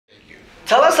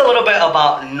Tell us a little bit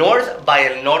about North by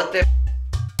El Norte.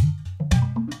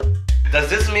 Does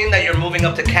this mean that you're moving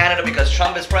up to Canada because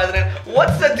Trump is president?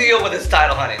 What's the deal with this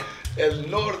title, honey? El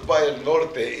Norte by El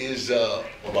Norte is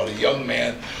about a young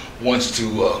man wants to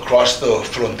cross the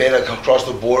frontera, cross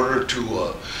the border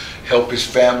to help his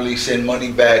family, send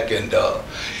money back, and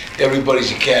everybody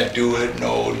says, you can't do it,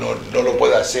 no lo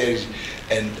puede hacer.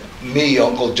 And me,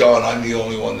 Uncle John, I'm the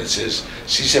only one that says,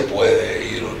 sí se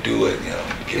puede, do it,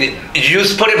 You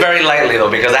just put it very lightly though,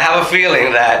 because I have a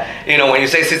feeling that, when you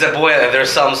say sí se puede, there's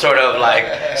some sort of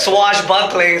like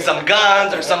swashbuckling, some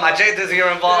guns or some machetes here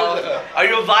involved. Are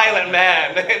you a violent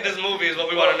man in this movie is what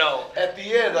we want to know. At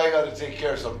the end, I got to take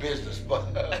care of some business,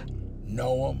 but...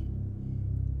 Know them,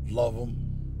 love them,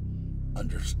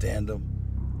 understand them,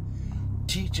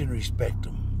 teach and respect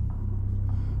them,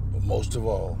 but most of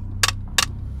all,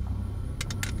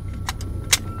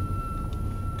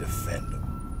 defend them.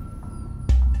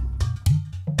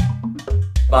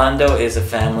 Bando is a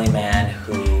family man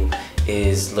who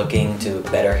is looking to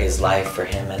better his life for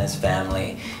him and his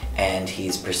family, and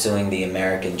he's pursuing the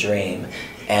American dream.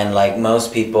 And like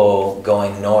most people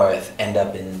going north, end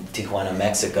up in Tijuana,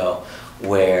 Mexico,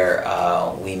 where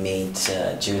we meet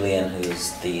Julian,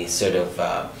 who's the sort of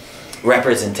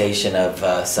representation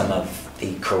of some of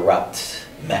the corrupt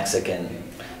Mexican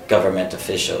government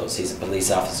officials. He's a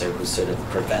police officer who sort of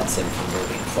prevents him from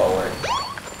moving forward.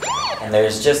 And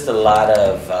there's just a lot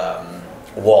of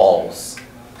walls,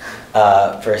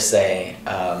 per se,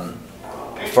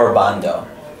 for Bando,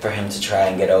 for him to try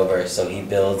and get over. So he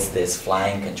builds this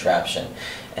flying contraption,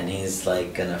 and he's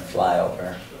like gonna fly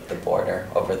over the border,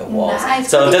 over the walls. Nice.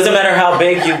 So it doesn't matter how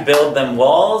big you build them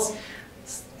walls,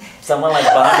 someone like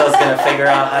Bando's gonna figure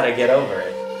out how to get over it.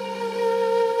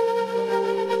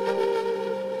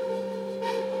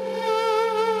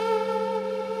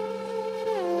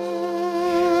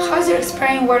 How's your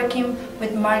experience working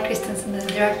with Mark Christensen, the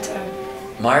director?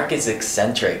 Mark is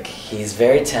eccentric. He's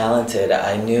very talented.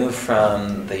 I knew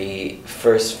from the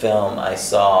first film I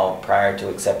saw prior to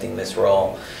accepting this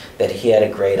role that he had a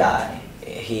great eye.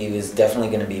 He was definitely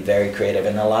going to be very creative,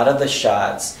 and a lot of the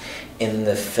shots in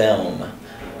the film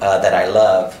that I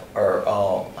love are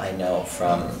all I know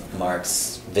from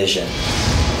Mark's vision.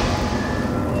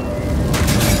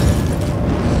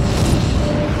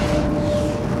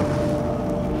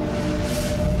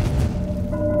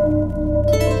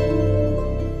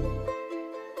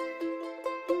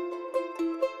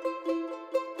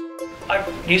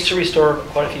 I used to restore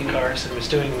quite a few cars and was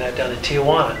doing that down in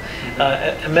Tijuana.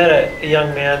 I met a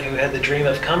young man who had the dream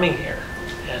of coming here,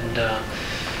 and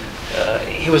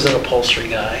he was an upholstery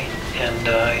guy,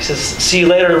 and he says, "See you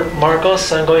later,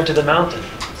 Marcos, I'm going to the mountain."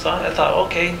 So I thought,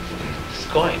 okay, he's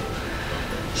going.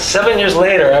 7 years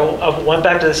later, I went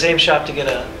back to the same shop to get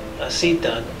a seat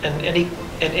done, and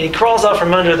he crawls out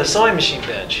from under the sewing machine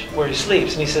bench where he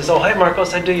sleeps, and he says, "Oh, hi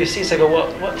Marcos, I do your seats." I go,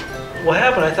 What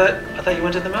happened? I thought you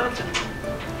went to the mountain."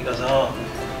 He goes, "Oh."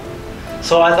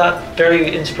 So I thought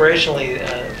very inspirationally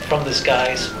from this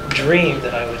guy's dream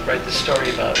that I would write this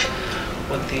story about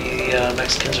what the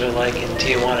Mexicans are like in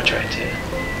Tijuana trying to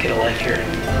get a life here in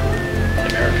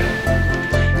America.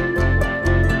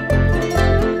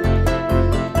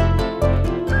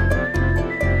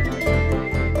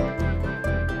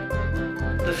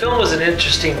 The film was an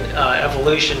interesting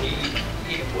evolution.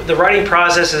 The writing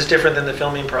process is different than the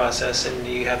filming process, and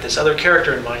you have this other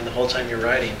character in mind the whole time you're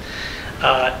writing.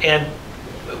 And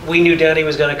we knew Danny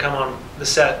was going to come on the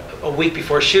set a week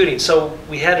before shooting, so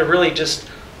we had to really just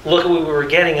look at what we were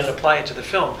getting and apply it to the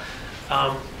film.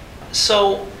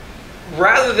 So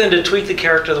rather than to tweak the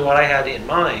character to what I had in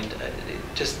mind,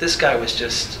 just this guy was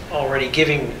just already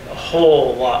giving a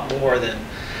whole lot more than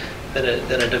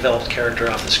a developed character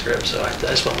off the script, so I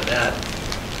just went with that.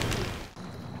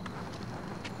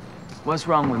 What's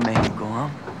wrong with Mexico, huh?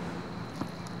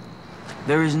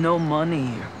 There is no money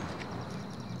here.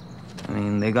 I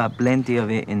mean, they got plenty of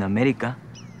it in America.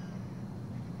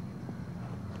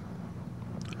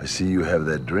 I see you have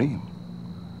that dream.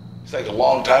 It's like a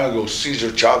long time ago,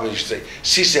 Cesar Chavez used to say,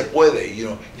 "Sí se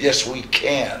puede," yes we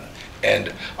can.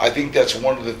 And I think that's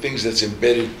one of the things that's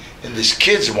embedded in this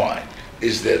kid's mind,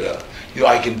 is that,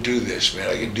 I can do this, man.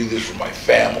 I can do this for my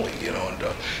family,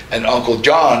 and Uncle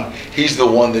John, he's the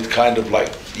one that kind of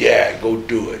like, yeah, go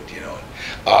do it,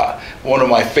 One of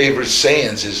my favorite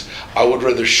sayings is, I would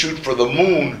rather shoot for the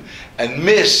moon and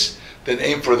miss than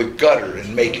aim for the gutter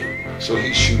and make it. So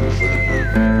he's shooting for the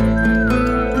moon.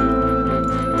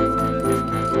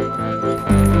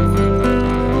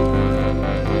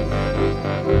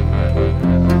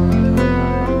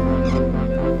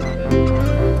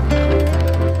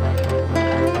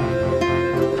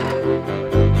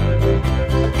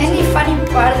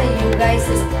 part that you guys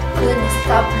couldn't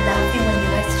stop laughing when you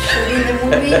guys shooting the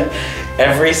movie?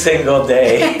 Every single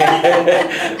day.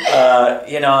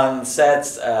 You know, on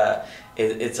sets,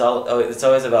 it's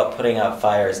always about putting out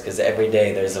fires, because every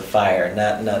day there's a fire,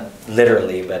 not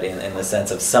literally, but in the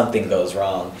sense of something goes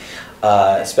wrong.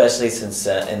 Especially since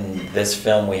in this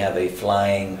film we have a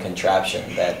flying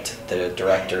contraption that the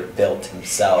director built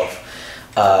himself,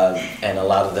 and a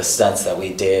lot of the stunts that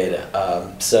we did.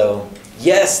 So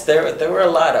yes, there were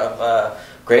a lot of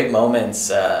great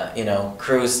moments. You know,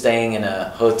 crews staying in a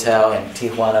hotel in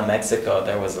Tijuana, Mexico.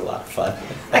 There was a lot of fun.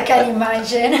 I can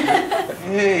imagine.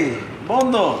 Hey,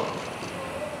 Bondo.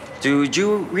 Do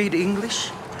you read English?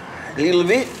 A little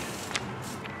bit.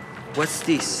 What's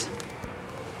this?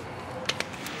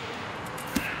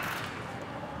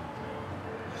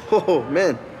 Oh,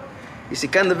 man. It's a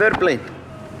kind of airplane.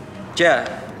 Yeah,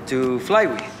 to fly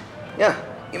with. Yeah,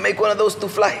 you make one of those to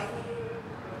fly.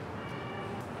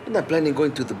 You're not planning on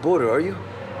going to the border, are you?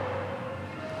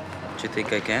 Do you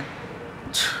think I can?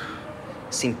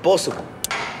 It's impossible.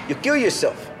 You kill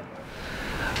yourself.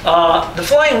 The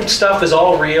flying stuff is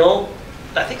all real.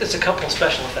 I think there's a couple of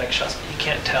special effects shots, but you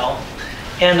can't tell.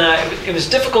 And it was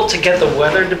difficult to get the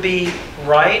weather to be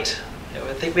right.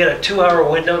 I think we had a 2-hour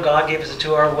window. God gave us a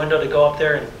 2-hour window to go up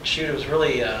there and shoot. It was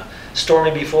really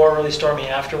stormy before, really stormy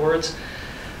afterwards.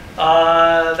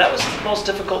 That was the most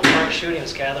difficult part of shooting,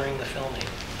 was gathering the filming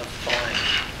of flying.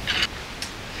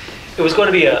 It was going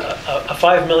to be a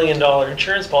 $5 million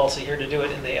insurance policy here to do it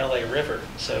in the LA River.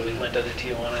 So we went down to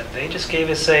Tijuana. They just gave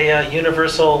us a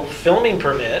universal filming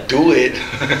permit. Do it.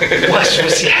 Which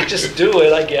was, yeah, just do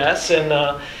it, I guess. And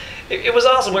it was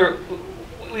awesome.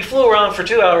 We flew around for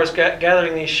 2 hours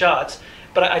gathering these shots,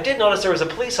 but I did notice there was a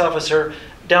police officer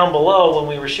down below when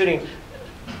we were shooting,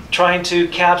 trying to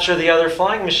capture the other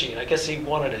flying machine. I guess he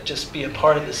wanted to just be a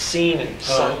part of the scene and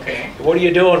say, okay. "What are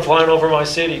you doing flying over my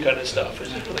city?" kind of stuff.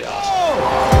 It was really awesome.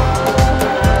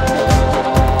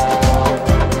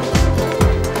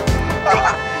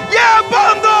 Yeah,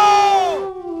 Bondo!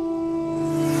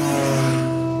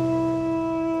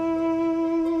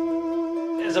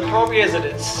 As appropriate as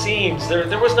it seems,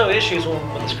 there was no issues when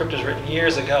the script was written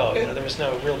years ago. You know, there was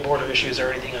no real border issues or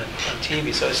anything on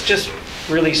TV. So it's just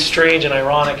really strange and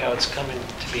ironic how it's coming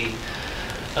to be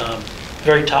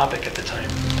very topic at the time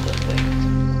politically.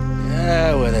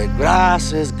 Yeah, where the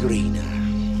grass is greener.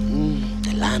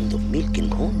 The land of milk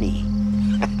and honey.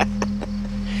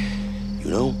 You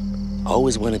know, I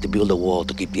always wanted to build a wall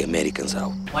to keep the Americans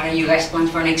out. What are you guys planning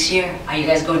for next year? Are you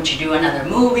guys going to do another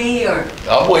movie or?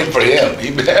 I'm waiting for him.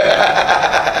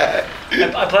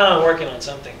 I plan on working on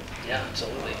something. Yeah,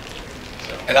 absolutely.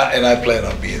 So. And I plan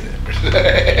on being there.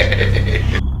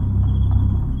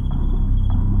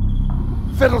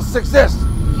 Fiddlesticks this,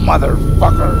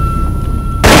 motherfucker.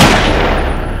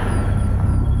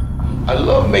 I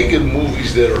love making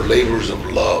movies that are labors of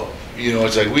love. You know,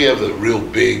 it's like we have the real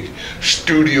big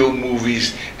studio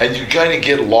movies, and you kind of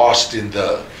get lost in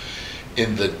the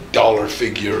dollar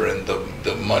figure and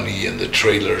the money and the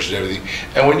trailers and everything.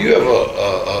 And when you have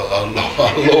a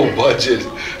low budget,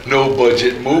 no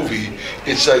budget movie,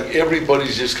 it's like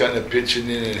everybody's just kind of pitching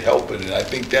in and helping. And I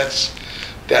think that's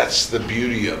the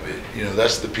beauty of it. You know,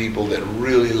 that's the people that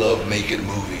really love making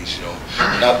movies. You know,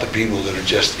 not the people that are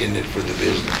just in it for the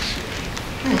business.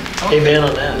 Amen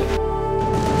on that.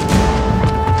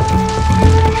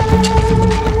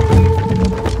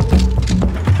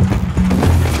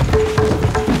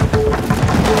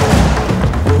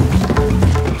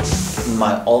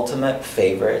 My ultimate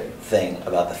favorite thing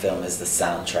about the film is the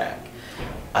soundtrack.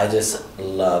 I just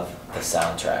love the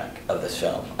soundtrack of this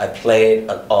film. I play it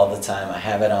all the time. I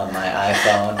have it on my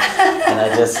iPhone, and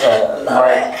I just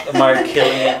Mark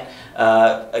Killian.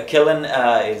 Killian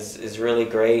is really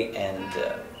great, and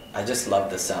I just love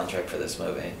the soundtrack for this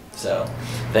movie. So,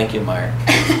 thank you, Mark.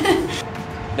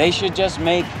 They should just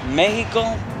make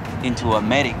Mexico into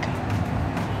America.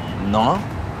 No,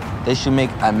 they should make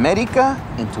America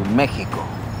into Mexico.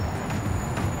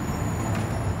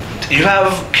 You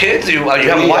have kids? You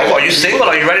have a wife? Are you single?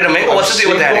 Are you ready to mingle? What's the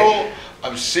deal with Daddy?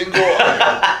 I'm single. I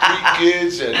have 3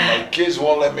 kids, and my kids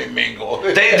won't let me mingle.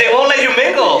 They won't let you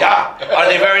mingle? Yeah. Are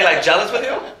they very jealous with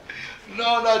you?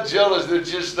 No, not jealous. They're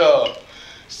just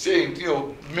saying, you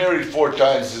know, married 4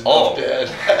 times is enough, Dad.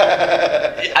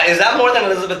 Is that more than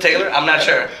Elizabeth Taylor? I'm not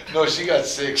sure. No, she got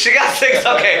 6. She got 6.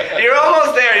 Okay, you're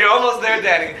almost there. You're almost there,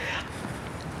 Daddy.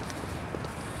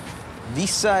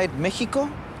 This side Mexico,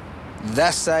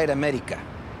 that side America.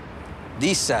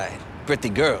 This side pretty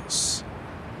girls,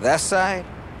 that side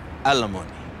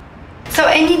alimony. So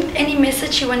any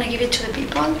message you want to give it to the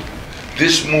people?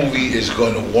 this movie is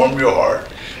going to warm your heart.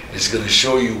 It's going to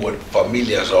show you what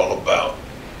familia is all about.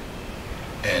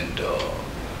 And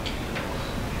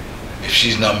if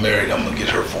she's not married, I'm going to get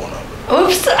her phone number.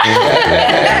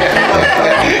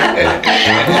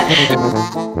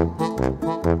 Oops.